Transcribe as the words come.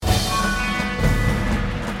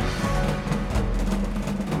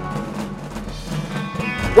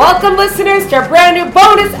Welcome, listeners, to a brand new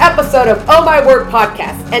bonus episode of Oh My Word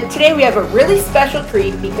Podcast. And today we have a really special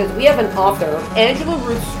treat because we have an author, Angela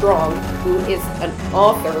Ruth Strong, who is an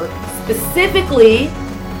author specifically...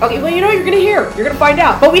 Okay, well, you know what you're going to hear. You're going to find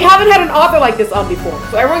out. But we haven't had an author like this on before.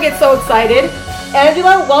 So everyone gets so excited.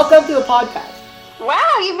 Angela, welcome to the podcast.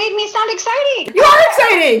 Wow, you made me sound exciting. You are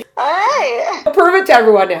exciting. All right. I'll prove it to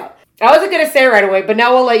everyone now. I wasn't going to say it right away, but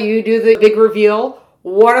now we'll let you do the big reveal.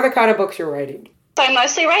 What are the kind of books you're writing? So I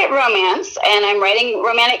mostly write romance, and I'm writing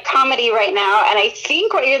romantic comedy right now, and I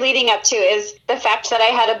think what you're leading up to is the fact that I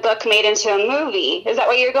had a book made into a movie. Is that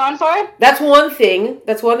what you're going for? That's one thing.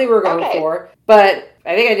 That's one thing we're going for. But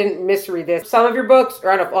I think I didn't misread this. Some of your books,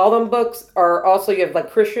 or I don't know if all them books, are also, you have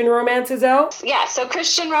like Christian romances out? Yeah, so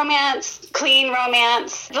Christian romance, clean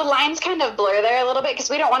romance. The lines kind of blur there a little bit because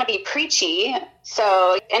we don't want to be preachy.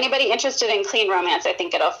 So anybody interested in clean romance, I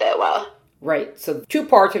think it'll fit well. Right. So two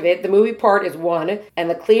parts of it. The movie part is one, and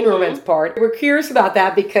the clean romance part. We're curious about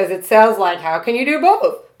that because it sounds like, how can you do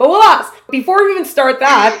both? But we'll ask. Before we even start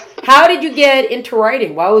that, how did you get into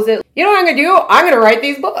writing? Why was it, you know what I'm going to do? I'm going to write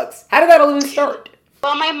these books. How did that all even start?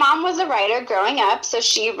 Well, my mom was a writer growing up, so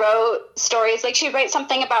she wrote stories, like she'd write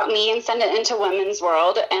something about me and send it into Women's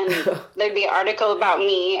World, and there'd be an article about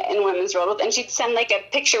me in Women's World, and she'd send like a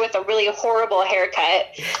picture with a really horrible haircut.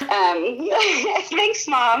 Thanks,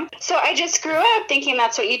 Mom. So I just grew up thinking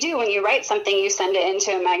that's what you do. When you write something, you send it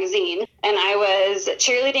into a magazine. And I was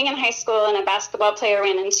cheerleading in high school, and a basketball player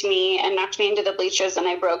ran into me and knocked me into the bleachers, and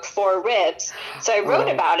I broke 4 ribs. So I wrote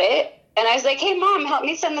about it. And I was like, hey, Mom, help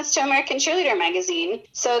me send this to American Cheerleader magazine.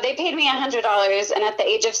 So they paid me $100. And at the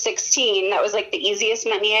age of 16, that was like the easiest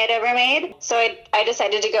money I'd ever made. So I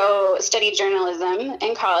decided to go study journalism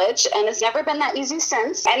in college. And it's never been that easy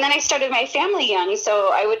since. And then I started my family young.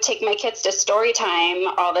 So I would take my kids to story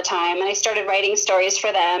time all the time. And I started writing stories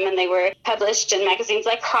for them. And they were published in magazines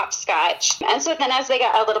like Hopscotch. And so then as they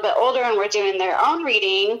got a little bit older and were doing their own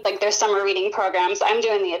reading, like their summer reading programs, I'm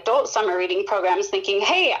doing the adult summer reading programs thinking,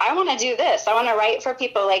 hey, I want to do this. I want to write for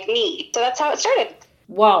people like me. So that's how it started.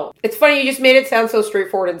 Wow. It's funny, you just made it sound so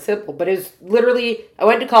straightforward and simple, but it was literally, I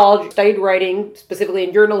went to college, studied writing, specifically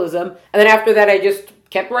in journalism, and then after that I just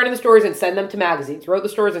kept writing the stories and send them to magazines. Wrote the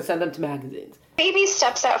stories and sent them to magazines. Baby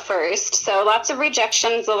steps at first, so lots of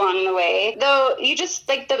rejections along the way. Though you just,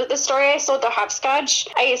 like the story I sold to Hopscotch,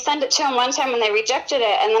 I sent it to them one time and they rejected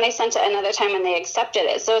it, and then I sent it another time and they accepted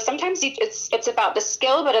it. So sometimes it's about the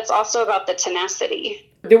skill, but it's also about the tenacity.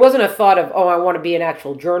 There wasn't a thought of, I want to be an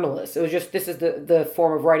actual journalist. It was just, this is the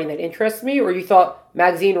form of writing that interests me, or you thought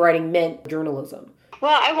magazine writing meant journalism?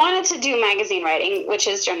 Well, I wanted to do magazine writing, which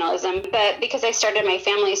is journalism, but because I started my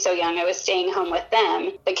family so young, I was staying home with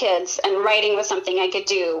them, the kids, and writing was something I could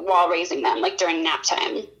do while raising them, like during nap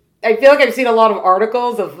time. I feel like I've seen a lot of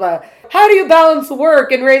articles of how do you balance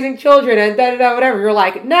work and raising children and whatever. You're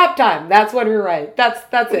like, nap time, that's when you're right. That's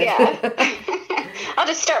it. Yeah. I'll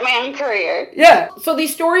just start my own career. Yeah. So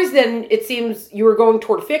these stories then, it seems you were going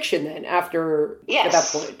toward fiction then after Yes. at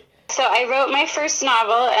that point. So I wrote my first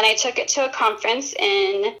novel and I took it to a conference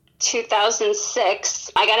in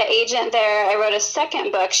 2006. I got an agent there. I wrote a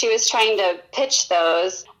second book. She was trying to pitch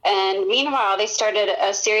those. And meanwhile, they started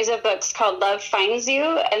a series of books called Love Finds You.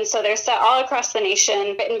 And so they're set all across the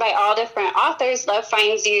nation, written by all different authors. Love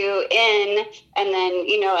Finds You in, and then,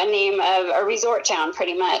 a name of a resort town,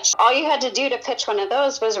 pretty much. All you had to do to pitch one of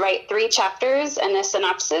those was write 3 chapters and a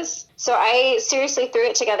synopsis. So I seriously threw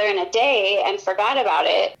it together in a day and forgot about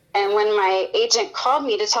it. And when my agent called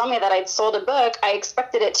me to tell me that I'd sold a book, I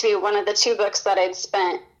expected it to be one of the 2 books that I'd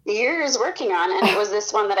spent years working on, and it was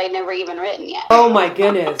this one that I'd never even written yet. Oh my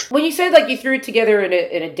goodness. When you said you threw it together in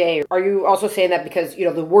a day, are you also saying that because,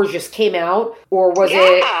 the words just came out, or was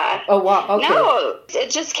it? Oh wow, okay. No, it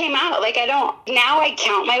just came out. Now I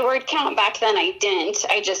count my word count. Back then I didn't.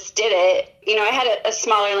 I just did it. I had a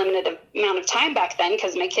smaller limited amount of time back then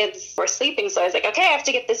because my kids were sleeping. So I was like, okay, I have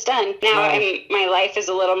to get this done. Now my life is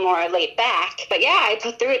a little more laid back. But yeah, I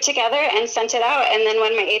threw it together and sent it out. And then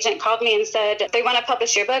when my agent called me and said, they want to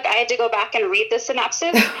publish your book, I had to go back and read the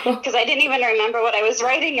synopsis because I didn't even remember what I was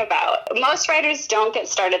writing about. Most writers don't get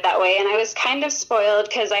started that way. And I was kind of spoiled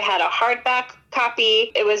because I had a hardback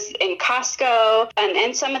copy. It was in Costco.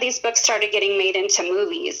 And some of these books started getting made into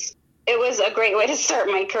movies. It was a great way to start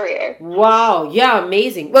my career. Wow. Yeah,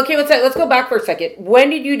 amazing. Okay, let's go back for a second. When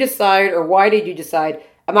did you decide, or why did you decide,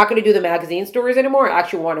 I'm not going to do the magazine stories anymore, I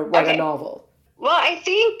actually want to write a novel? Well, I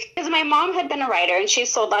think because my mom had been a writer and she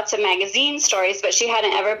sold lots of magazine stories, but she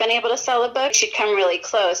hadn't ever been able to sell a book. She'd come really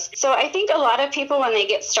close. So I think a lot of people, when they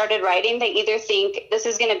get started writing, they either think this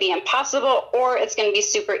is going to be impossible or it's going to be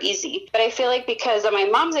super easy. But I feel like because of my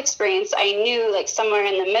mom's experience, I knew like somewhere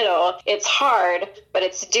in the middle, it's hard, but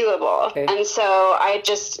it's doable. Okay. And so I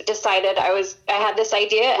just decided I had this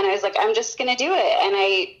idea and I was like, I'm just going to do it. And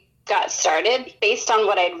I got started based on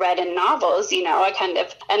what I'd read in novels, and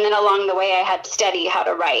then along the way I had to study how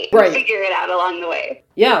to write and figure it out along the way.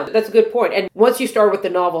 Yeah, that's a good point. And once you start with the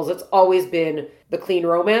novels, it's always been the clean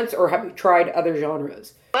romance, or have you tried other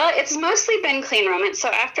genres? Well, it's mostly been clean romance. So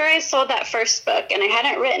after I sold that first book, and I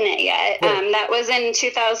hadn't written it yet, that was in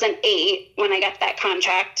 2008 when I got that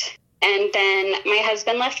contract. And then my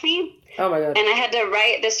husband left me. Oh my God. And I had to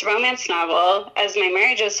write this romance novel as my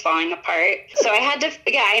marriage was falling apart. So I had to,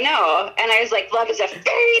 I know. And I was like, love is a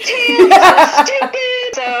fairy tale. So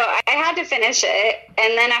stupid. So I had to finish it.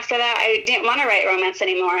 And then after that, I didn't want to write romance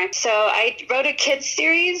anymore. So I wrote a kids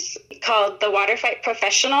series called The Waterfight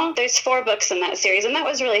Professional. There's 4 books in that series. And that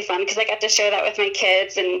was really fun because I got to share that with my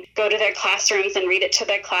kids and go to their classrooms and read it to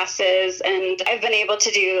their classes. And I've been able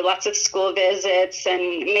to do lots of school visits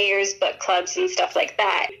and mayor's book clubs and stuff like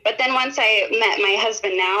that. But then once I met my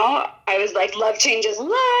husband now, I was like, love changes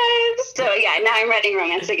lives. So yeah, now I'm writing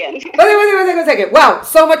romance again. Wait a second. Wow,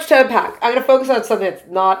 so much to unpack. I'm going to focus on something that's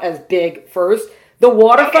not as big first. The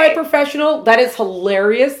Waterfight Professional, that is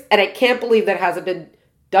hilarious. And I can't believe that hasn't been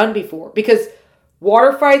done before. Because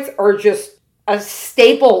water fights are just a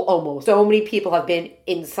staple almost. So many people have been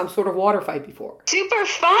in some sort of water fight before. Super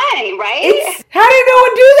fun, right? How did no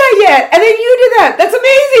one do that yet? And then you did that. That's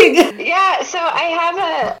amazing. Yeah, so I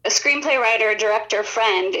have a screenplay writer, director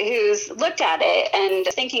friend who's looked at it and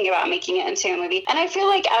thinking about making it into a movie. And I feel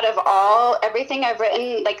like out of everything I've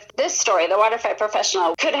written, like this story, The Waterfight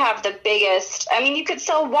Professional, could have the biggest, you could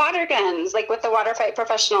sell water guns, like with The Waterfight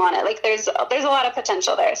Professional on it. Like there's a lot of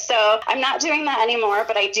potential there. So I'm not doing that anymore,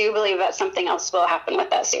 but I do believe that something else will happen with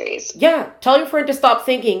that series. Yeah, tell your friend to stop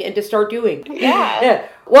thinking and to start doing. Yeah.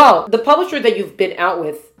 Wow, the publisher that you've been out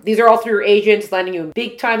with, these are all through your agents, landing you in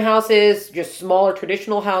big time houses, just smaller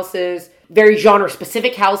traditional houses, very genre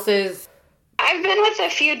specific houses. I've been with a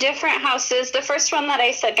few different houses. The first one that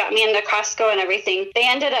I said got me into Costco and everything, they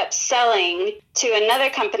ended up selling to another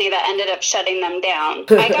company that ended up shutting them down.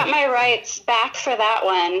 I got my rights back for that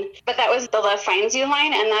one, but that was the Love Finds You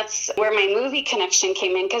line, and that's where my movie connection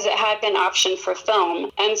came in because it had been optioned for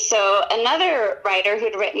film. And so another writer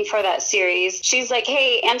who'd written for that series, she's like,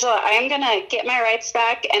 hey, Angela, I'm going to get my rights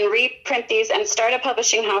back and reprint these and start a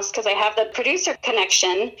publishing house because I have the producer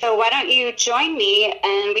connection. So why don't you join me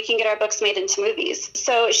and we can get our books made into movies.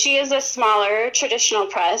 So she is a smaller traditional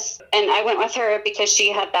press, and I went with her because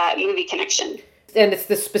she had that movie connection. And it's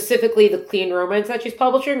specifically the clean romance that she's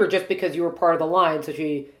publishing, or just because you were part of the line, so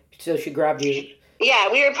she grabbed you?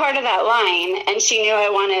 Yeah, we were part of that line, and she knew I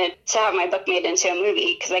wanted to have my book made into a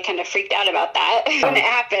movie because I kind of freaked out about that when it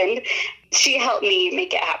happened. She helped me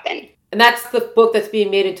make it happen. And that's the book that's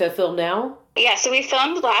being made into a film now? Yeah, so we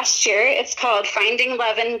filmed last year. It's called Finding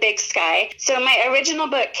Love in Big Sky. So my original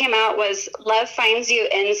book came out was Love Finds You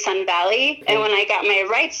in Sun Valley. And when I got my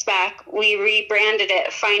rights back, we rebranded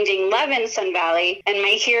it Finding Love in Sun Valley. And my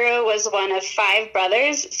hero was one of 5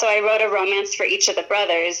 brothers. So I wrote a romance for each of the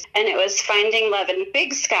brothers. And it was Finding Love in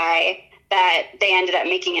Big Sky that they ended up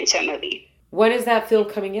making into a movie. When is that film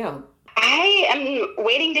coming out? I am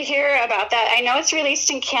waiting to hear about that. I know it's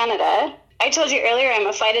released in Canada. I told you earlier I'm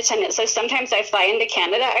a flight attendant, so sometimes I fly into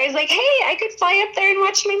Canada. I was like, hey, I could fly up there and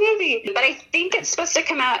watch my movie. But I think it's supposed to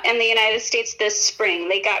come out in the United States this spring.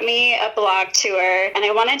 They got me a blog tour, and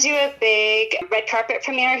I want to do a big red carpet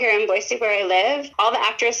premiere here in Boise where I live. All the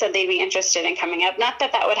actors said they'd be interested in coming up. Not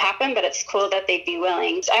that that would happen, but it's cool that they'd be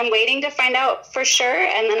willing. So I'm waiting to find out for sure,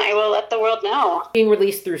 and then I will let the world know. Being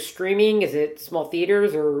released through streaming, is it small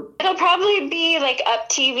theaters or? It'll probably be like Up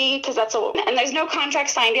TV, because and there's no contract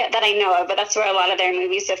signed yet that I know of, but that's where a lot of their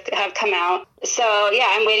movies have come out. So yeah,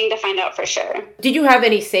 I'm waiting to find out for sure. Did you have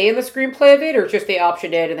any say in the screenplay of it, or just they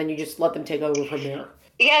optioned it and then you just let them take over from there?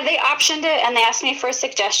 Yeah, they optioned it and they asked me for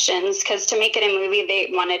suggestions because to make it a movie,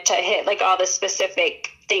 they wanted to hit like all the specific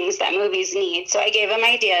things that movies need. So I gave them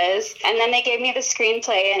ideas, and then they gave me the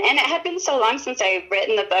screenplay. And it had been so long since I'd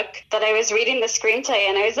written the book that I was reading the screenplay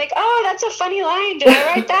and I was like, oh, that's a funny line. Did I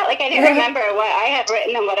write that? Like I didn't remember what I had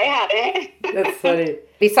written and what I hadn't. That's funny.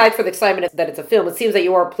 Besides for the excitement that it's a film, it seems that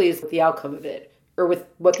you are pleased with the outcome of it, or with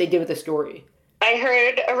what they did with the story. I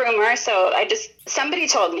heard a rumor, so somebody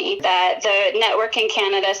told me that the network in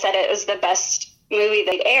Canada said it was the best movie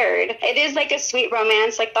that aired. It is like a sweet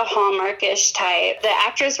romance, like the Hallmark-ish type. The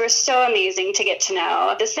actors were so amazing to get to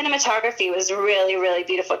know. The cinematography was really, really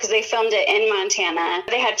beautiful because they filmed it in Montana.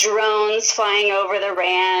 They had drones flying over the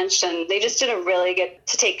ranch, and they just did a really good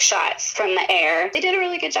to take shots from the air. They did a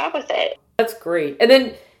really good job with it. That's great. And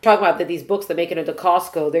then talking about that these books that make it into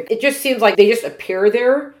Costco, it just seems like they just appear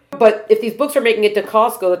there. But if these books are making it to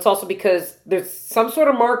Costco, it's also because there's some sort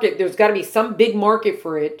of market. There's got to be some big market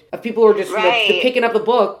for it of people who are just picking up the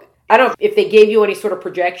book. I don't know if they gave you any sort of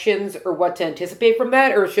projections or what to anticipate from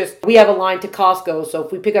that, or it's just we have a line to Costco, so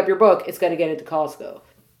if we pick up your book, it's going to get into Costco.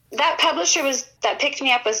 That publisher that picked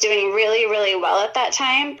me up was doing really, really well at that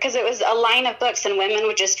time because it was a line of books and women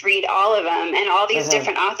would just read all of them. And all these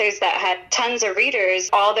different authors that had tons of readers,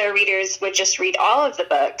 all their readers would just read all of the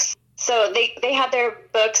books. So they had their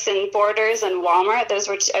books in Borders and Walmart.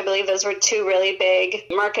 I believe those were two really big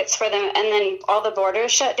markets for them. And then all the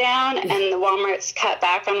Borders shut down and the Walmarts cut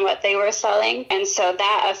back on what they were selling. And so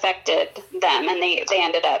that affected them, and they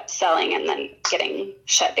ended up selling and then getting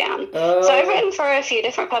shut down. So I've written for a few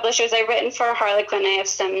different publishers. I've written for Harlequin. I have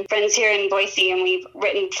some friends here in Boise, and we've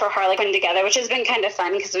written for Harlequin together, which has been kind of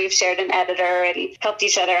fun because we've shared an editor and helped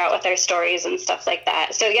each other out with our stories and stuff like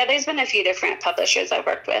that. So yeah, there's been a few different publishers I've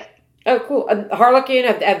worked with. Oh, cool. And Harlequin,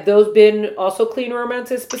 have those been also clean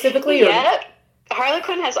romances specifically? Yeah.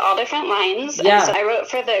 Harlequin has all different lines. Yeah. And so I wrote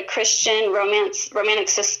for the Christian romantic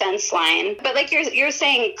suspense line. But like you're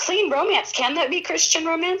saying, clean romance, can that be Christian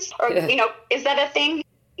romance? Or, is that a thing?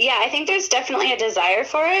 Yeah, I think there's definitely a desire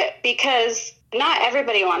for it because not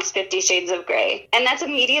everybody wants 50 Shades of Grey. And that's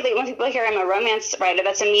immediately, when people hear I'm a romance writer,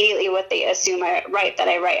 that's immediately what they assume I write, that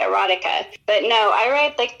I write erotica. But no, I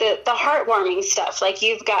write like the heartwarming stuff, like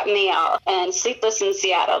You've Got Mail and Sleepless in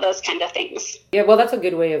Seattle, those kind of things. Yeah, well, that's a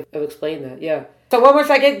good way of explaining that, yeah. So one more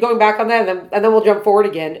second, going back on that, and then we'll jump forward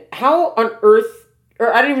again. How on earth,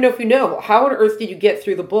 or I don't even know if you know, how on earth did you get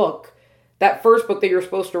through the book? That first book that you're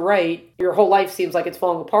supposed to write, your whole life seems like it's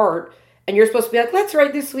falling apart. And you're supposed to be like, let's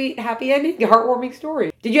write this sweet, happy ending, heartwarming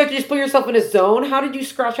story. Did you have to just put yourself in a zone? How did you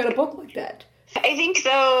scratch out a book like that? I think,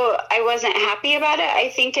 though, I wasn't happy about it. I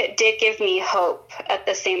think it did give me hope at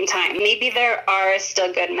the same time. Maybe there are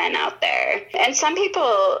still good men out there. And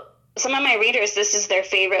some of my readers, this is their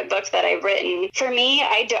favorite book that I've written. For me,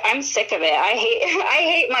 I'm sick of it. I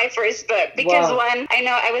hate my first book because one, I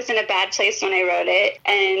know I was in a bad place when I wrote it,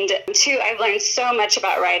 and two, I've learned so much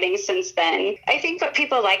about writing since then. I think what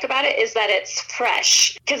people like about it is that it's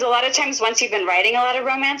fresh, because a lot of times once you've been writing a lot of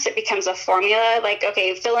romance, it becomes a formula, like,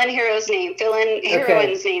 okay, fill in hero's name, fill in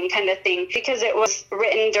heroine's name kind of thing. Because it was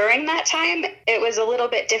written during that time, it was a little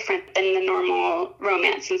bit different than the normal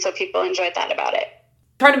romance, and so people enjoyed that about it.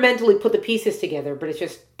 Trying to mentally put the pieces together, but it's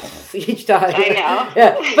just each time. I know.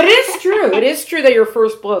 Yeah. But it is true. It is true that your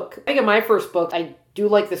first book, I think in my first book, I do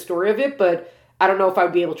like the story of it, but I don't know if I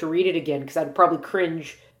would be able to read it again because I'd probably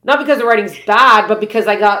cringe. Not because the writing's bad, but because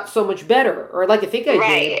I got so much better. Or I'd like to think I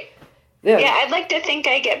did. Yeah, I'd like to think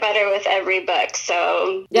I get better with every book.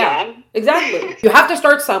 So, yeah. Exactly. You have to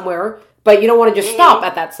start somewhere, but you don't want to just stop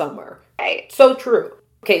at that somewhere. Right. So true.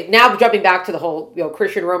 Okay, now jumping back to the whole,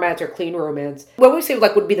 Christian romance or clean romance, what would we say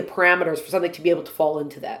would be the parameters for something to be able to fall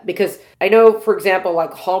into that? Because I know, for example,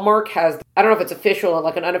 like Hallmark has, I don't know if it's official or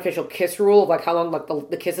like an unofficial kiss rule of like how long like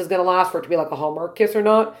the kiss is going to last for it to be like a Hallmark kiss or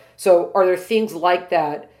not. So are there things like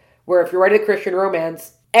that where if you're writing a Christian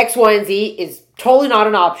romance, X, Y, and Z is totally not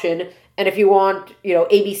an option, and if you want,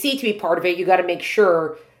 ABC to be part of it, you got to make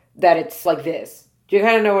sure that it's like this. Do you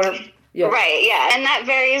kind of know what I'm... Yeah. Right, yeah. And that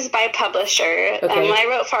varies by publisher. Okay. I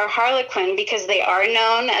wrote for Harlequin because they are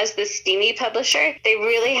known as the steamy publisher. They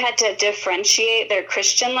really had to differentiate their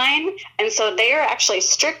Christian line. And so they are actually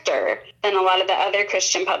stricter than a lot of the other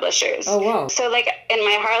Christian publishers. Oh, wow. So like in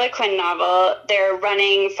my Harlequin novel, they're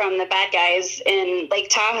running from the bad guys in Lake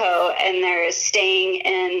Tahoe and they're staying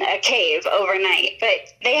in a cave overnight.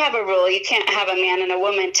 But they have a rule, you can't have a man and a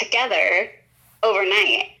woman together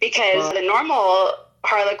overnight because the normal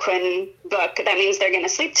Harlequin book, that means they're going to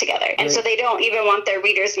sleep together. And so they don't even want their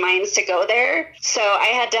readers' minds to go there. So I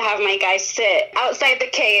had to have my guy sit outside the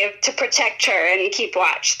cave to protect her and keep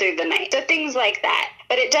watch through the night. So things like that.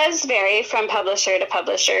 But it does vary from publisher to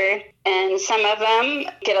publisher, and some of them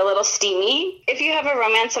get a little steamy. If you have a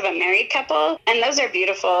romance of a married couple, and those are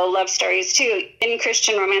beautiful love stories too, in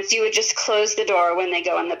Christian romance, you would just close the door when they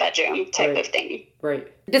go in the bedroom type of thing.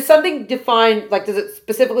 Right. Does something define, does it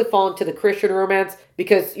specifically fall into the Christian romance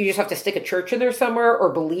because you just have to stick a church in there somewhere or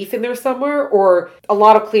belief in there somewhere? Or a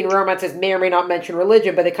lot of clean romances may or may not mention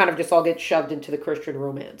religion, but they kind of just all get shoved into the Christian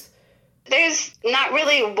romance? There's not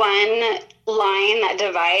really one line that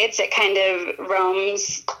divides. It kind of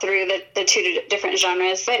roams through the two different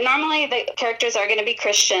genres. But normally the characters are going to be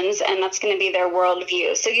Christians, and that's going to be their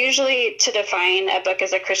worldview. So usually to define a book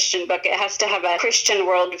as a Christian book, it has to have a Christian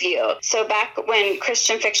worldview. So back when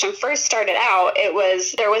Christian fiction first started out,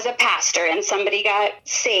 there was a pastor and somebody got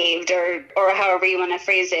saved, or however you want to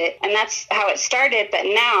phrase it. And that's how it started. But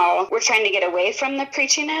now we're trying to get away from the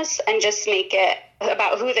preachiness and just make it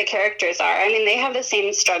about who the characters are. I mean, they have the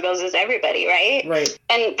same struggles as everybody, right? Right.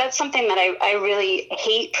 And that's something that I really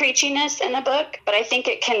hate, preachiness in a book, but I think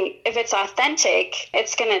it can, if it's authentic,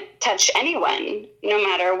 it's going to touch anyone, no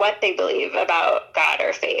matter what they believe about God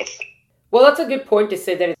or faith. Well, that's a good point to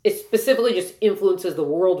say that it specifically just influences the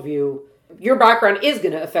worldview. Your background is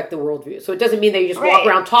going to affect the worldview. So it doesn't mean that you just walk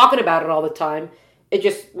around talking about it all the time. It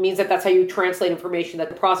just means that that's how you translate information,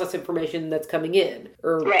 that process information that's coming in,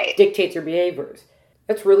 or dictates your behaviors.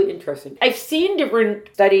 That's really interesting. I've seen different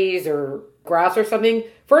studies or graphs or something.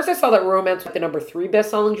 First, I saw that romance was the number 3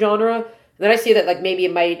 best-selling genre. And then I see that like maybe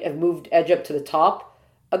it might have moved edge up to the top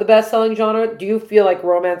of the best-selling genre. Do you feel like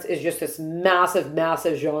romance is just this massive,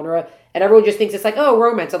 massive genre, and everyone just thinks it's like, oh,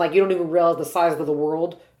 romance, and like you don't even realize the size of the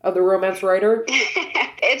world of the romance writer?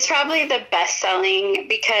 It's probably the best-selling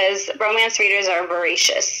because romance readers are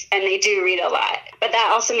voracious and they do read a lot. But that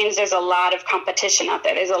also means there's a lot of competition out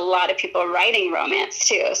there. There's a lot of people writing romance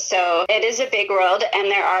too. So it is a big world, and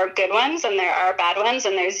there are good ones and there are bad ones,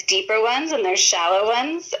 and there's deeper ones and there's shallow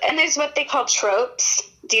ones. And there's what they call tropes.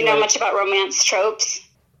 Do you know much about romance tropes?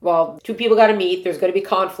 Well, 2 people got to meet, there's going to be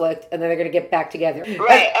conflict, and then they're going to get back together.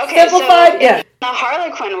 Right, okay. Simplified, so in the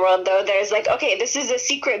Harlequin world, though, there's like, okay, this is a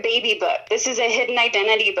secret baby book. This is a hidden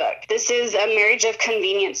identity book. This is a marriage of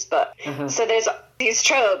convenience book. So there's these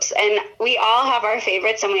tropes, and we all have our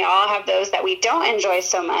favorites, and we all have those that we don't enjoy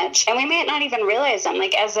so much, and we may not even realize them.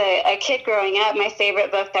 Like, as a kid growing up, my favorite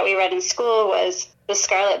book that we read in school was The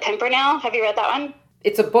Scarlet Pimpernel. Have you read that one?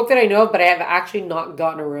 It's a book that I know of, but I have actually not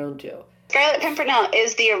gotten around to. Scarlet Pimpernel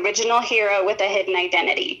is the original hero with a hidden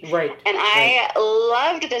identity. Right. And I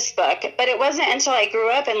loved this book, but it wasn't until I grew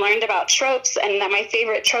up and learned about tropes and that my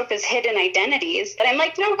favorite trope is hidden identities that I'm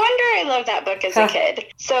like, no wonder I loved that book as a kid.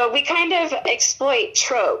 So we kind of exploit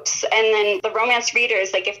tropes, and then the romance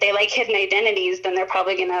readers, like if they like hidden identities, then they're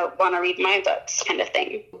probably going to want to read my books, kind of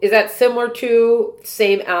thing. Is that similar to,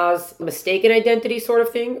 same as mistaken identity sort of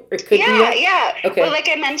thing? Or it could be? Yeah. Okay. Well, like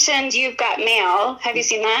I mentioned, You've Got Mail. Have you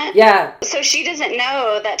seen that? Yeah. So she doesn't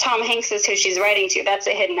know that Tom Hanks is who she's writing to. That's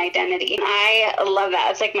a hidden identity. And I love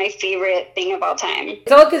that. It's like my favorite thing of all time.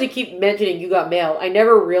 It's all because you keep mentioning You Got Mail. I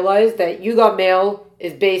never realized that You Got Mail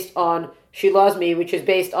is based on She Loves Me, which is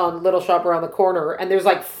based on Little Shop Around the Corner. And there's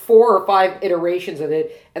like 4 or 5 iterations of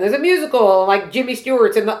it. And there's a musical, like Jimmy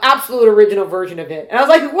Stewart's in the absolute original version of it. And I was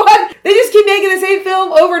like, what? They just keep making the same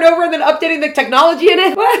film over and over and then updating the technology in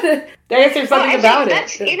it? What? I guess there's something about it.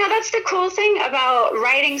 That's the cool thing about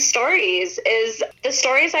writing stories is the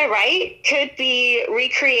stories I write could be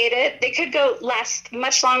recreated. They could last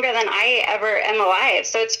much longer than I ever am alive.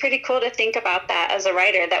 So it's pretty cool to think about that as a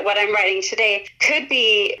writer, that what I'm writing today could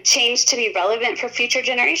be changed to be relevant for future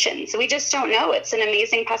generations. We just don't know. It's an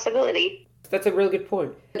amazing possibility. That's a really good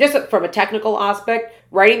point. Just from a technical aspect,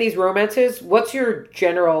 writing these romances, what's your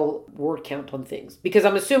general word count on things? Because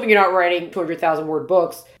I'm assuming you're not writing 200,000 word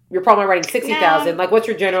books. You're probably writing 60,000. Like, what's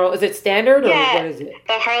your general, is it standard or what is it?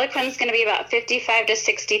 The Harlequin's going to be about 55 to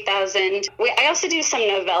 60,000. I also do some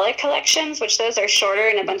novella collections, which those are shorter,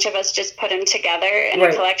 and a bunch of us just put them together in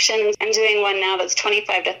a collection. I'm doing one now that's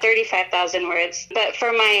 25 to 35,000 words. But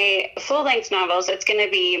for my full-length novels, it's going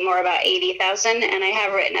to be more about 80,000, and I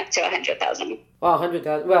have written up to 100,000. Wow,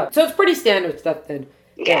 100,000. Well, so it's pretty standard stuff then.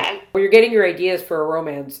 Yeah. When you're getting your ideas for a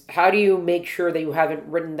romance, how do you make sure that you haven't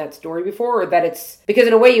written that story before, or that it's, because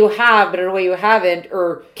in a way you have, but in a way you haven't,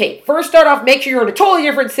 or, okay, first start off, make sure you're in a totally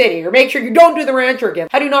different city, or make sure you don't do The Rancher again.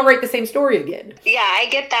 How do you not write the same story again? Yeah, I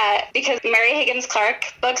get that, because Mary Higgins Clark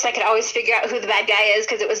books, I could always figure out who the bad guy is,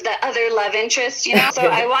 because it was the other love interest, you know? So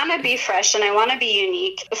I want to be fresh, and I want to be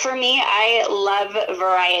unique. For me, I love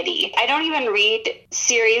variety. I don't even read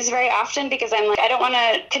series very often, because I'm like, I don't want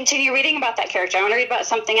to continue reading about that character. I want to read about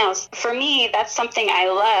something else. For me, that's something I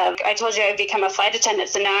love. I told you I've become a flight attendant,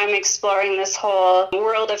 so now I'm exploring this whole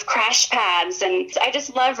world of crash pads, and I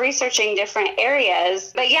just love researching different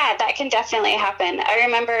areas. But yeah, that can definitely happen. I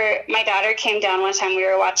remember my daughter came down one time, we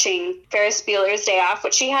were watching Ferris Bueller's Day Off,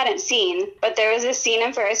 which she hadn't seen, but there was a scene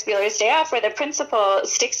in Ferris Bueller's Day Off where the principal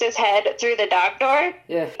sticks his head through the dog door,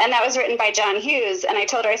 and that was written by John Hughes. And I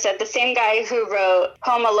told her, I said, the same guy who wrote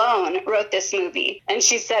Home Alone wrote this movie. And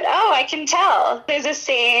she said, oh, I can tell. There's a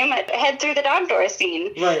same head through the dog door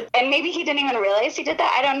scene. Right. And maybe he didn't even realize he did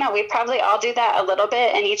that. I don't know. We probably all do that a little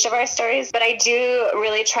bit in each of our stories, but I do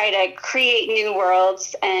really try to create new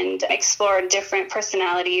worlds and explore different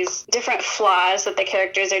personalities, different flaws that the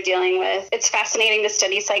characters are dealing with. It's fascinating to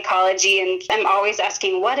study psychology, and I'm always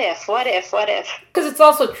asking, what if? Because it's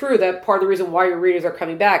also true that part of the reason why your readers are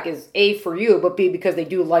coming back is A, for you, but B, because they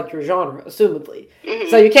do like your genre, assumedly. Mm-hmm.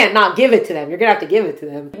 So you can't not give it to them. You're going to have to give it to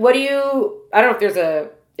them. I don't know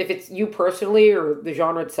if it's you personally or the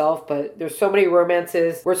genre itself, but there's so many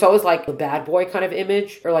romances where it's always like the bad boy kind of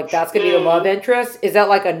image, or like that's going to be the love interest. Is that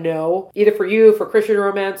like a no? Either for you, for Christian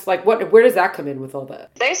romance? Like where does that come in with all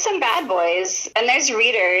that? There's some bad boys, and there's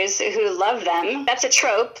readers who love them. That's a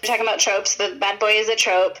trope. We're talking about tropes. The bad boy is a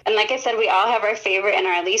trope. And like I said, we all have our favorite and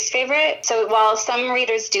our least favorite. So while some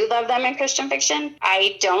readers do love them in Christian fiction,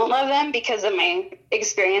 I don't love them because of my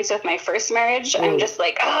experience with my first marriage. I'm just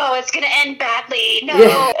like, oh, it's going to end badly. No.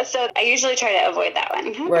 Yeah. So I usually try to avoid that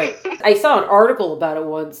one. Right. I saw an article about it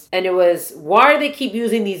once, and it was, why do they keep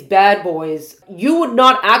using these bad boys? You would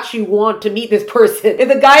not actually want to meet this person. If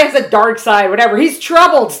the guy has a dark side, whatever, he's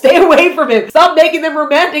troubled. Stay away from him. Stop making them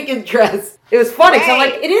romantic interests. It was funny. Right. So I'm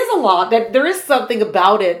like, it is a lot. That there is something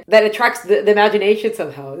about it that attracts the imagination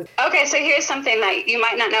somehow. Okay, so here's something that you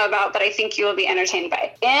might not know about, but I think you will be entertained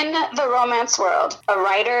by. In the romance world, a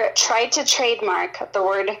writer tried to trademark the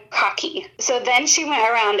word cocky. So then she went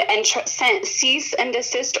around and sent cease and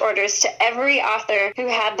desist orders to every author who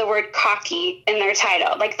had the word cocky in their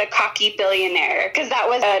title, like the cocky billionaire, because that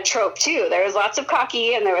was a trope too. There was lots of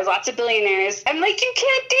cocky and there was lots of billionaires. I'm like, you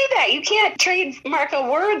can't do that. You can't trademark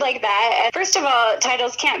a word like that. And first of all,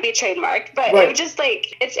 titles can't be trademarked, but right. It was just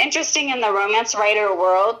like, it's interesting in the romance writer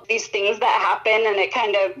world, these things that happen, and it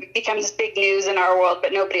kind of becomes big news in our world,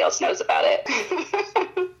 but nobody else knows about it.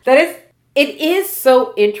 It is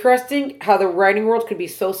so interesting how the writing world can be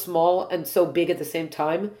so small and so big at the same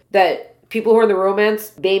time that people who are in the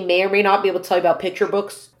romance, they may or may not be able to tell you about picture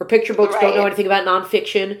books, or picture books right. Don't know anything about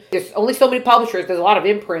nonfiction. There's only so many publishers. There's a lot of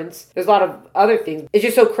imprints. There's a lot of other things. It's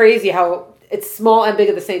just so crazy how it's small and big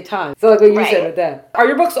at the same time. So like what you right. said with that. Are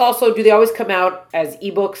your books also, do they always come out as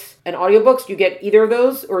ebooks and audiobooks? Do you get either of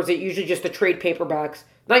those? Or is it usually just the trade paperbacks?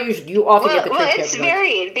 Not usually. Do you often get the trade paperbacks? Well, it's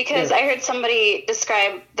varied because I heard somebody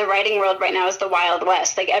describe the writing world right now as the Wild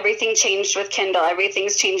West. Like everything changed with Kindle.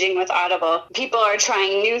 Everything's changing with Audible. People are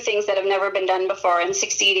trying new things that have never been done before and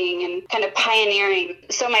succeeding and kind of pioneering.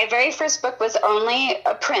 So my very first book was only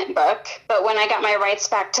a print book. But when I got my rights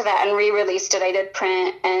back to that and re-released it, I did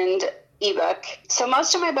print and ebook. So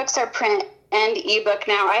most of my books are print and ebook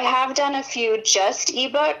now. I have done a few just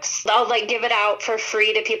ebooks. I'll give it out for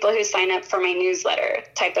free to people who sign up for my newsletter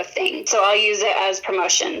type of thing. So I'll use it as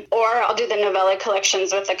promotion. Or I'll do the novella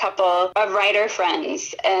collections with a couple of writer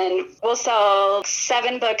friends, and we'll sell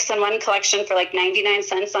 7 books in one collection for 99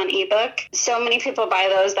 cents on ebook. So many people buy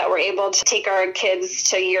those that we're able to take our kids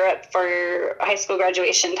to Europe for high school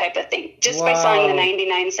graduation type of thing, just by selling the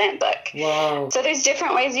 99-cent book. Wow. So there's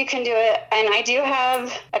different ways you can do it. And I do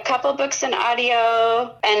have a couple books in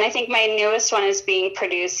audio, and I think my newest one is being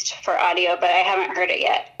produced for audio, but I haven't heard it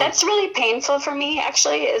yet. That's really painful for me,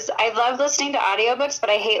 actually, is I love listening to audiobooks, but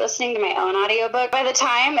I hate listening to my own audiobook. By the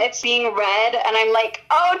time it's being read, and I'm like,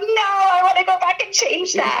 oh no, I want to go back and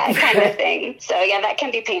change that kind of thing. So yeah, that can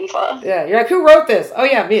be painful. Yeah, you're like, who wrote this? Oh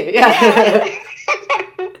yeah, me. Yeah.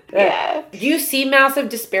 Yeah. Do you see massive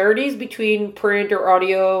disparities between print or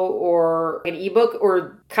audio or an ebook,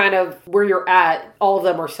 or kind of where you're at, all of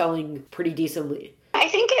them are selling pretty decently? I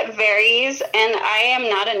think it varies, and I am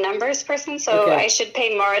not a numbers person, so I should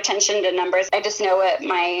pay more attention to numbers. I just know what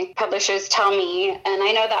my publishers tell me, and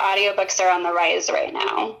I know the audiobooks are on the rise right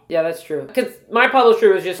now. Yeah, that's true. Because my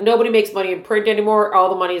publisher was just, nobody makes money in print anymore, all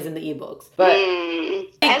the money is in the ebooks. But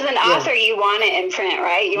as an author, you want it in print,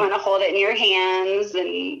 right? You want to hold it in your hands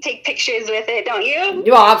and take pictures with it, don't you?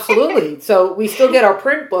 Yeah, absolutely. So we still get our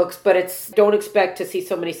print books, but don't expect to see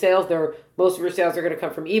so many sales there. Most of your sales are going to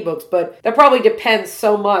come from ebooks, but that probably depends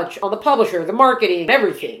so much on the publisher, the marketing,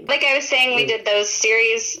 everything. Like I was saying, we did those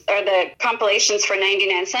series or the compilations for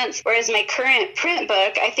 99 cents, whereas my current print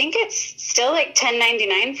book, I think it's still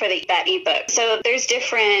 $10.99 for that ebook. So there's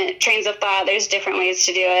different trains of thought. There's different ways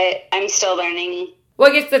to do it. I'm still learning. Well,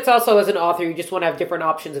 I guess that's also, as an author, you just want to have different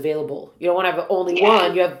options available. You don't want to have only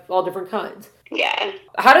one. You have all different kinds. Yeah.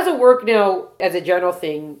 How does it work now as a general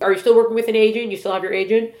thing? Are you still working with an agent? You still have your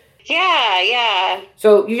agent? Yeah.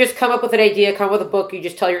 So you just come up with an idea, come up with a book, you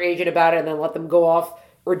just tell your agent about it and then let them go off?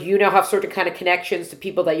 Or do you now have certain kind of connections to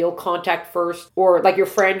people that you'll contact first? Or like your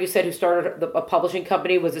friend you said who started a publishing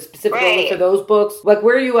company, was it specifically only for those books? Like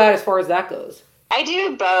where are you at as far as that goes? I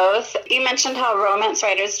do both. You mentioned how romance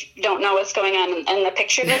writers don't know what's going on in the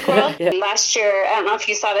picture book world. Yeah. Last year, I don't know if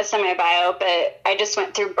you saw this in my bio, but I just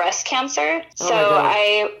went through breast cancer.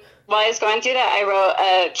 While I was going through that, I wrote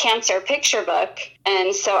a cancer picture book.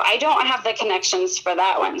 And so I don't have the connections for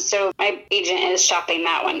that one. So my agent is shopping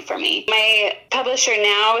that one for me. My publisher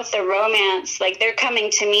now with the romance, like they're coming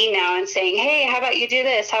to me now and saying, hey, how about you do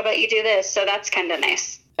this? How about you do this? So that's kind of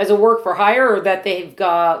nice. As a work for hire, or that we've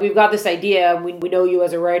got this idea and we know you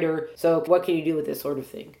as a writer, so what can you do with this sort of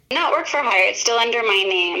thing? Not work for hire, it's still under my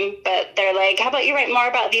name, but they're like, how about you write more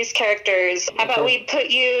about these characters? How about we put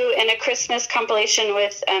you in a Christmas compilation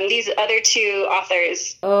with these other two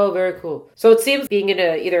authors? Oh, very cool. So it seems being in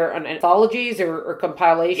either anthologies or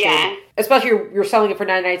compilation, especially you're selling it for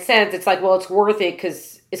 99 cents, it's like, well, it's worth it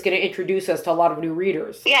because it's going to introduce us to a lot of new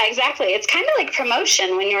readers. Yeah, exactly. It's kind of like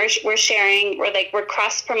promotion when we're sharing, we're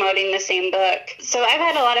cross-promoting the same book. So I've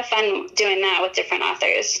had a lot of fun doing that with different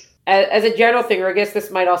authors. As a general thing, or I guess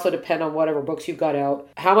this might also depend on whatever books you've got out,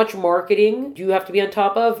 how much marketing do you have to be on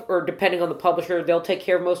top of? Or depending on the publisher, they'll take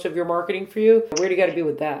care of most of your marketing for you? Where do you got to be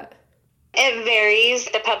with that? It varies.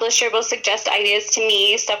 The publisher will suggest ideas to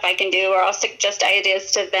me, stuff I can do, or I'll suggest ideas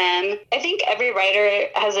to them. I think every writer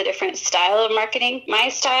has a different style of marketing. My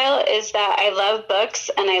style is that I love books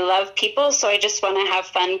and I love people, so I just want to have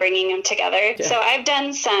fun bringing them together. Yeah. So I've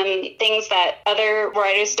done some things that other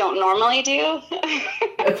writers don't normally do.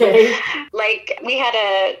 Okay. Like, we had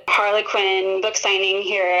a Harlequin book signing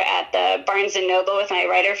here at the Barnes & Noble with my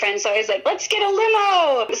writer friends, so I was like, let's get a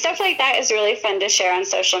limo! Stuff like that is really fun to share on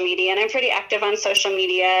social media, and I'm pretty active on social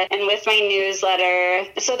media and with my newsletter.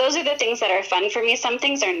 So those are the things that are fun for me. Some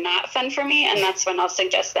things are not fun for me, and that's when I'll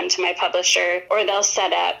suggest them to my publisher, or they'll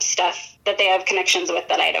set up stuff that they have connections with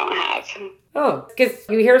that I don't have. Oh, because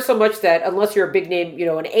you hear so much that unless you're a big name,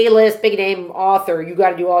 an A-list, big name author, you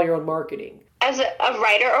got to do all your own marketing. As a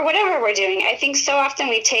writer or whatever we're doing, I think so often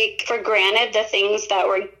we take for granted the things that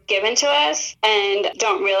were given to us and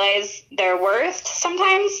don't realize their worth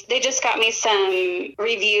sometimes. They just got me some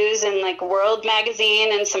reviews in like World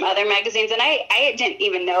Magazine and some other magazines, and I didn't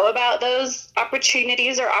even know about those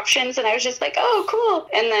opportunities or options, and I was just like, oh, cool.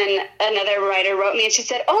 And then another writer wrote me and she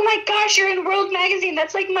said, oh my gosh, you're in World Magazine.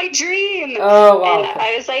 That's like my dream. Oh, wow. And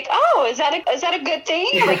I was like, oh, is that a good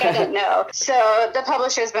thing? Like, I didn't know. So the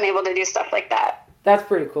publisher's been able to do stuff like that. That's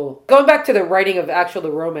pretty cool. Going back to the writing of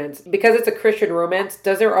the romance, because it's a Christian romance,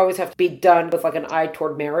 does there always have to be done with like an eye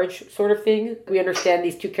toward marriage sort of thing? We understand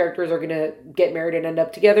these two characters are going to get married and end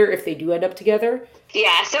up together if they do end up together.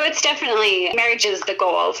 Yeah, so it's definitely, marriage is the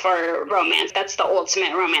goal for romance. That's the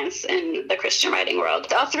ultimate romance in the Christian writing world.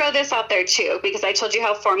 I'll throw this out there too, because I told you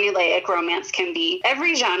how formulaic romance can be.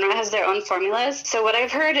 Every genre has their own formulas. So what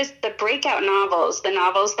I've heard is the breakout novels, the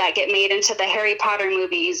novels that get made into the Harry Potter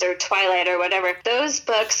movies or Twilight or whatever, those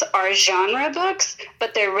books are genre books,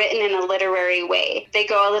 but they're written in a literary way. They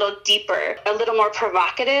go a little deeper, a little more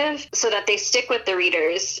provocative, so that they stick with the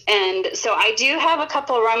readers. And so I do have a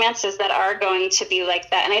couple romances that are going to be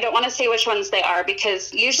like that, and I don't want to say which ones they are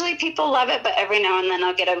because usually people love it, but every now and then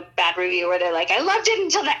I'll get a bad review where they're like, I loved it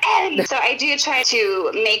until the end. So I do try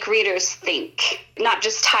to make readers think, not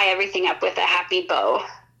just tie everything up with a happy bow.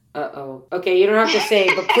 Uh-oh. Okay, you don't have to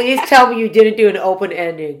say, but please tell me you didn't do an open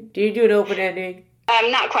ending. Do you do an open ending?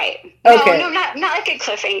 Not quite. Okay. No, not like a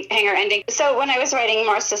cliffhanger ending. So when I was writing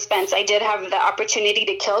more suspense, I did have the opportunity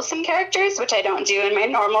to kill some characters, which I don't do in my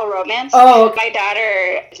normal romance. Oh, okay. My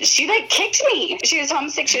daughter, she kicked me. She was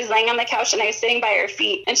homesick. She was laying on the couch and I was sitting by her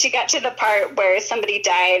feet. And she got to the part where somebody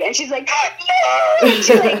died and she's like, no! And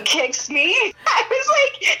she kicks me. I was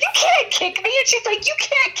like, you can't kick me. And she's like, you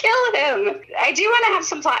can't kill him. I do want to have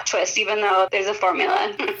some plot twists, even though there's a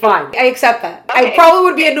formula. Fine. I accept that. Okay. I probably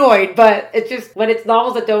would be annoyed, but it's just when it's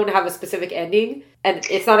novels that don't have a specific ending, and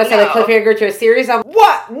it's not necessarily a cliffhanger to a series, I'm,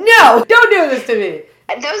 what? No! Don't do this to me!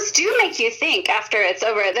 Those do make you think after it's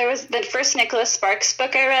over. There was the first Nicholas Sparks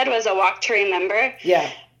book I read was A Walk to Remember. Yeah.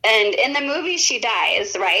 And in the movie, she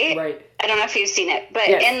dies, right? Right. I don't know if you've seen it, but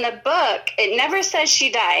yes. In the book, it never says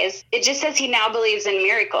she dies. It just says he now believes in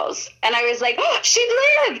miracles. And I was like, oh, she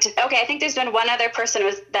lived. Okay, I think there's been one other person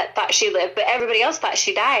that thought she lived, but everybody else thought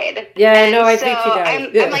she died. Yeah, no, I think she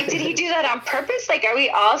died. I'm like, did he do that on purpose? Like, are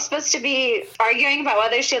we all supposed to be arguing about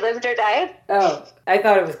whether she lived or died? Oh, I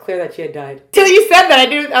thought it was clear that she had died. Till you said that,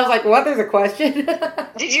 I was like, what? There's a question?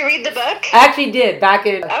 Did you read the book? I actually did, back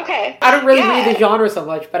in... Okay. I don't really read the genre so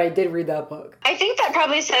much, but I did read that book. I think that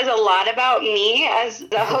probably says a lot about me as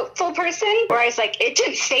the hopeful person, where I was like, it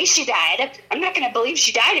didn't say she died. I'm not going to believe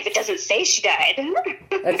she died if it doesn't say she died.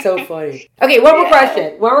 That's so funny. Okay, one more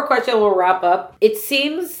question. One more question and we'll wrap up. It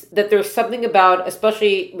seems that there's something about,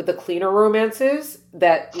 especially with the cleaner romances,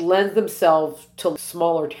 that lends themselves to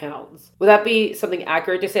smaller towns. Would that be something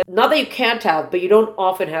accurate to say? Not that you can't have, but you don't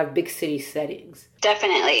often have big city settings.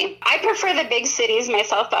 Definitely. I prefer the big cities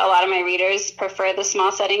myself, but a lot of my readers prefer the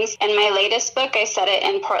small settings. In my latest book, I set it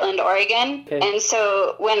in Portland, Oregon. Okay. And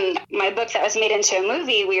so when my book that was made into a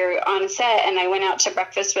movie, we were on set and I went out to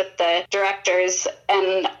breakfast with the directors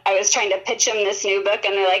and I was trying to pitch them this new book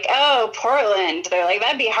and they're like, oh, Portland. They're like,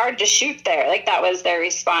 that'd be hard to shoot there. Like that was their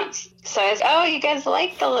response. So I was, oh, you guys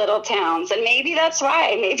like the little towns. And maybe that's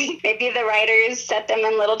why. Maybe the writers set them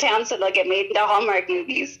in little towns so they'll get made into Hallmark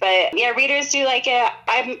movies. But yeah, readers do like it.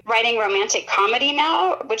 I'm writing romantic comedy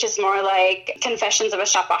now, which is more like Confessions of a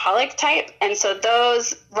Shopaholic type. And so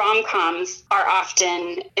those rom-coms are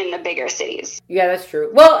often in the bigger cities. Yeah, that's true.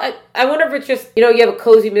 Well, I wonder if it's just, you have a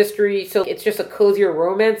cozy mystery, so it's just a cozier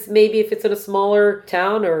romance, maybe if it's in a smaller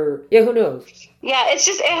town, or, yeah, who knows? Yeah, it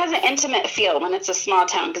has an intimate feel when it's a small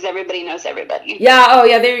town because everybody knows everybody. Yeah, oh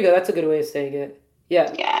yeah, there you go. That's a good way of saying it.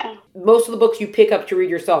 Yeah. Yeah. Most of the books you pick up to read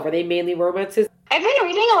yourself, are they mainly romances? I've been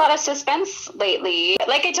reading a lot of suspense lately.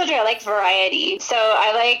 Like I told you, I like variety. So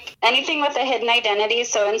I like anything with a hidden identity.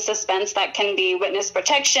 So in suspense, that can be witness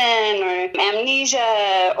protection or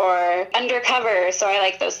amnesia or undercover. So I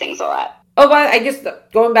like those things a lot. Oh, but I just,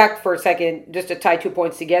 going back for a second, just to tie 2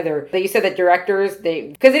 points together, that you said that directors,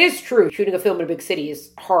 because it is true, shooting a film in a big city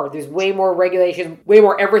is hard. There's way more regulations, way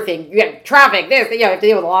more everything. You have traffic, this, you have to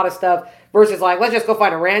deal with a lot of stuff, versus like, let's just go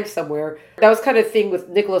find a ranch somewhere. That was kind of the thing with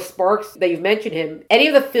Nicholas Sparks, that you've mentioned him. Any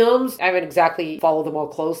of the films, I haven't exactly followed them all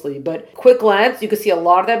closely, but quick glance, you can see a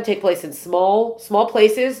lot of them take place in small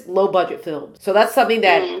places, low budget films. So that's something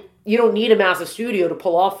that you don't need a massive studio to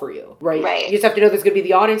pull off for you, right? You just have to know there's going to be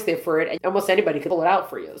the audience there for it, and almost anybody can pull it out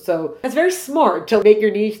for you. So that's very smart to make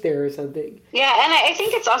your niche there or something. Yeah, and I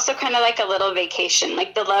think it's also kind of like a little vacation.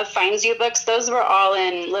 Like the Love Finds You books, those were all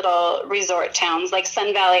in little resort towns, like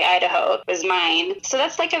Sun Valley, Idaho was mine. So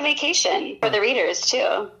that's like a vacation for the readers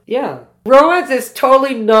too. Yeah. Romance is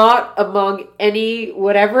totally not among any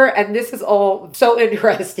whatever, and this is all so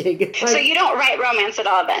interesting. So you don't write romance at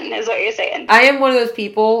all then, is what you're saying? I am one of those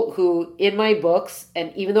people who, in my books,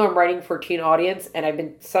 and even though I'm writing for a teen audience, and I've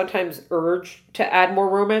been sometimes urged to add more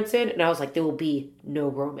romance in, and I was like, there will be no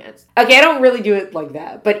romance. Okay, I don't really do it like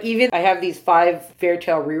that, but even I have these 5 fairy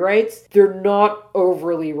tale rewrites, they're not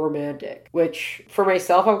overly romantic, which for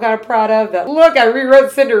myself I'm kind of proud of. That look, I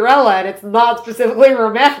rewrote Cinderella and it's not specifically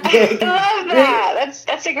romantic. I love that.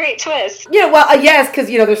 That's a great twist. Yeah, well, yes, because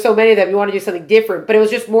there's so many of them, you want to do something different, but it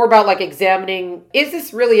was just more about like examining, is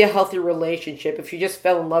this really a healthy relationship if she just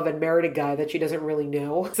fell in love and married a guy that she doesn't really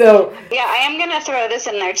know? So yeah, I am gonna throw this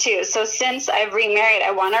in there too. So since I've remarried,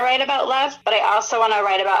 I want to write about love, but I also want to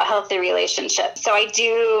write about healthy relationships. So I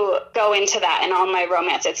do go into that in all my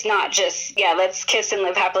romance. It's not just, let's kiss and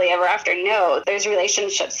live happily ever after. No, there's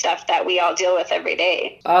relationship stuff that we all deal with every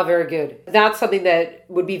day. Oh, very good. That's something that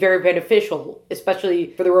would be very beneficial,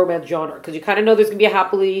 especially for the romance genre, because you kind of know there's going to be a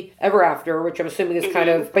happily ever after, which I'm assuming is kind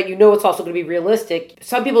of, but it's also going to be realistic.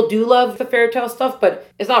 Some people do love the fairy tale stuff, but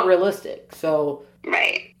it's not realistic. So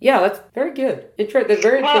right. Yeah, that's very good. That's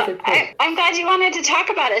very interesting. I'm glad you wanted to talk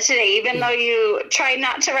about it today, even though you tried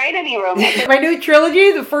not to write any romance. My new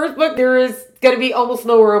trilogy, the first book, there is going to be almost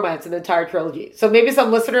no romance in the entire trilogy. So maybe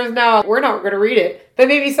some listeners now, we're not going to read it, but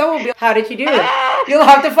maybe someone will be, how did you do it? You'll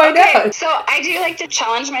have to find out. So I do like to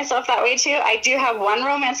challenge myself that way too. I do have one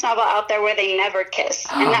romance novel out there where they never kiss.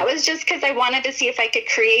 And that was just because I wanted to see if I could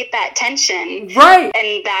create that tension. Right.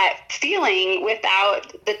 And that feeling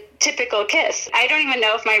without the typical kiss. I don't even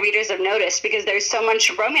know if my readers have noticed because there's so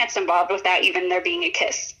much romance involved without even there being a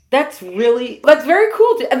kiss. That's very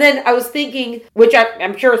cool. And then I was thinking, which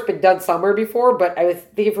I'm sure it's been done somewhere before, but I was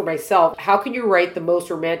thinking for myself, how can you write the most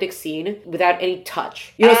romantic scene without any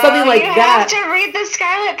touch? Something like that. You have to read the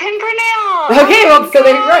Scarlet Pimpernel. Okay, so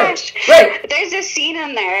then, right. There's a scene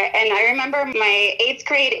in there, and I remember my 8th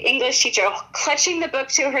grade English teacher clutching the book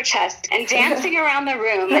to her chest and dancing around the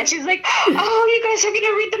room. And she's like, oh, you guys are going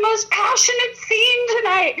to read the most passionate scene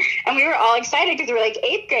tonight. And we were all excited because we were like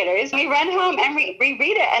 8th graders. We run home and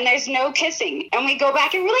reread it. And there's no kissing. And we go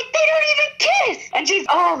back and we're like, they don't even kiss. And she's,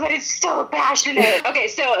 but it's so passionate. Okay,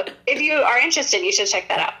 so if you are interested, you should check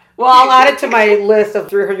that out. Well, I'll add it to my list of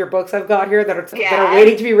 300 books I've got here that are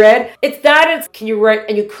waiting to be read. Can you write,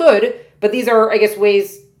 and you could, but these are, I guess,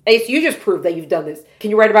 ways Ace, you just proved that you've done this. Can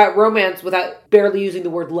you write about romance without barely using the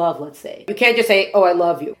word love, let's say? You can't just say, oh, I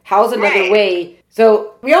love you. How's another way?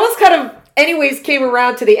 So we almost kind of anyways came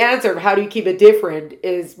around to the answer of how do you keep it different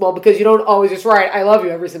is, well, because you don't always just write, I love you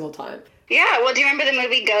every single time. Yeah, well, do you remember the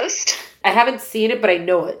movie Ghost? I haven't seen it, but I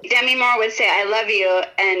know it. Demi Moore would say, I love you,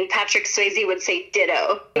 and Patrick Swayze would say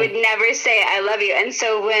ditto. He would never say, I love you. And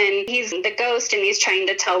so when he's the ghost and he's trying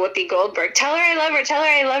to tell Whoopi Goldberg, tell her I love her, tell her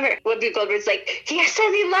I love her. Whoopi Goldberg's like, he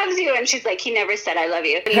says he loves you. And she's like, he never said I love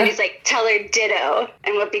you. And he's like, tell her ditto.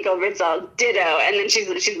 And Whoopi Goldberg's all ditto. And then she's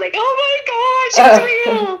like, oh my gosh, it's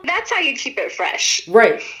real. That's how you keep it fresh.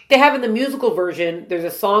 Right. They have in the musical version, there's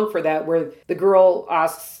a song for that where the girl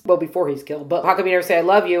asks, well, before he's killed, but how come you never say I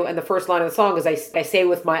love you? And the first line of the song is I say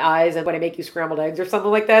with my eyes and when I make you scrambled eggs or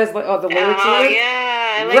something like that. Is like, the lyrics. Oh,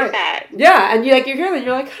 yeah. I like that. Yeah. And you hear that and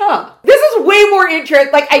you're like, huh. This is way more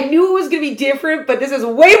interesting. Like, I knew it was going to be different, but this is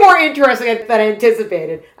way more interesting than I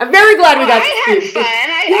anticipated. I'm very glad we got to speak. I had fun.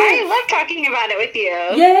 I love talking about it with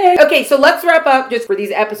you. Yay. Okay, so let's wrap up just for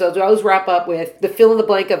these episodes. We always wrap up with the fill in the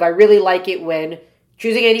blank of I really like it when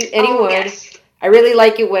choosing anyone. Yes. I really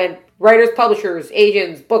like it when writers, publishers,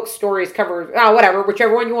 agents, books, stories, covers, whatever,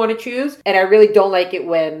 whichever one you want to choose. And I really don't like it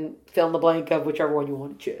when fill in the blank of whichever one you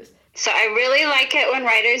want to choose. So I really like it when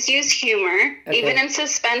writers use humor, even in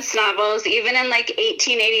suspense novels, even in like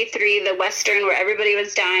 1883, the Western where everybody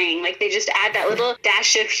was dying. Like they just add that little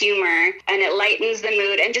dash of humor and it lightens the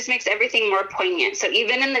mood and just makes everything more poignant. So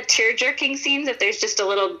even in the tear-jerking scenes, if there's just a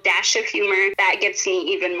little dash of humor, that gets me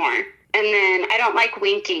even more. And then I don't like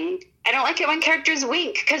winking. I don't like it when characters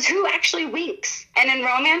wink, because who actually winks? And in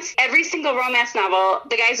romance, every single romance novel,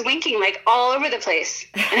 the guy's winking like all over the place.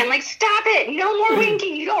 And I'm like, stop it! No more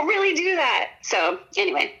winking! You don't really do that! So,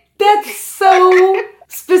 anyway. That's so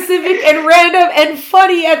specific and random and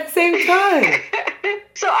funny at the same time.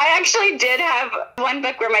 So I actually did have one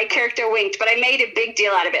book where my character winked, but I made a big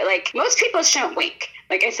deal out of it. Like, most people shouldn't wink.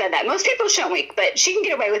 Like I said that. Most people shouldn't wink, but she can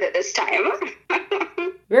get away with it this time.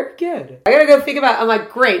 Very good. I gotta go think about I'm like,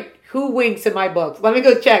 great. Who winks in my books? Let me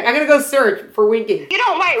go check. I'm going to go search for winking. You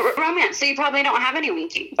don't write romance, so you probably don't have any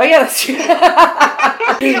winking. Oh, yeah, that's true.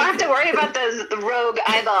 You don't have to worry about those rogue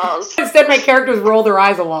eyeballs. Instead, my characters roll their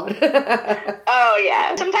eyes a lot. Oh,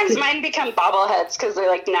 yeah. Sometimes mine become bobbleheads because they're,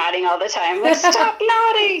 like, nodding all the time. Like, stop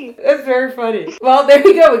nodding! That's very funny. Well, there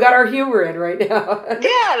you go. We got our humor in right now.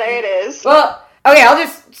 Yeah, there it is. Well, okay, I'll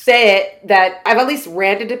just say it that I've at least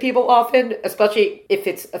ranted to people often, especially if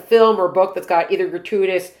it's a film or book that's got either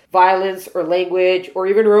gratuitous violence or language or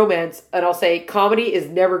even romance, and I'll say comedy is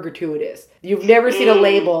never gratuitous. You've never seen a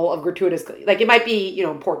label of gratuitous, like it might be,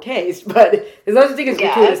 in poor taste, but there's no such thing as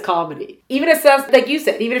gratuitous comedy. Even if stuff, like you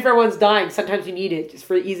said, even if everyone's dying, sometimes you need it just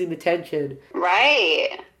for easing the tension.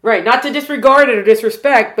 Right, not to disregard it or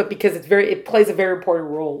disrespect, but because it plays a very important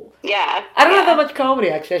role. Yeah. I don't have that much comedy,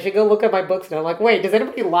 actually. I should go look at my books now. I'm like, wait, does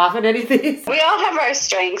anybody laugh at anything? We all have our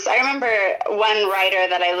strengths. I remember one writer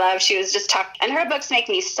that I love, she was just talking, and her books make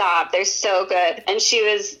me sob. They're so good. And she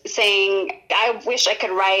was saying, I wish I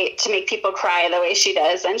could write to make people cry the way she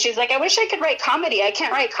does. And she's like, I wish I could write comedy. I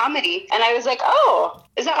can't write comedy. And I was like, oh,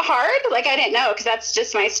 is that hard? Like, I didn't know, because that's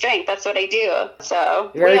just my strength. That's what I do.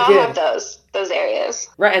 So we all have those areas.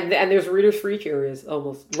 Right, and there's readers for each areas,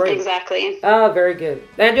 almost. Right. Exactly. Very good.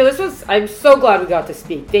 Angela, I'm so glad we got to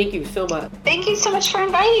speak. Thank you so much. Thank you so much for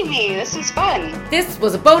inviting me. This was fun. This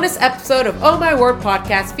was a bonus episode of Oh My Word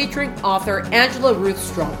podcast featuring author Angela Ruth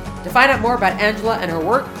Strong. To find out more about Angela and her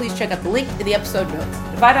work, please check out the link in the episode notes.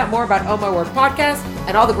 To find out more about Oh My Word podcast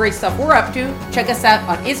and all the great stuff we're up to, check us out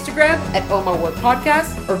on Instagram at Oh My Word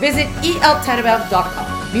podcast or visit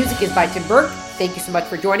eltenenbaum.com. Music is by Tim Burke. Thank you so much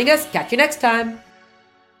for joining us. Catch you next time.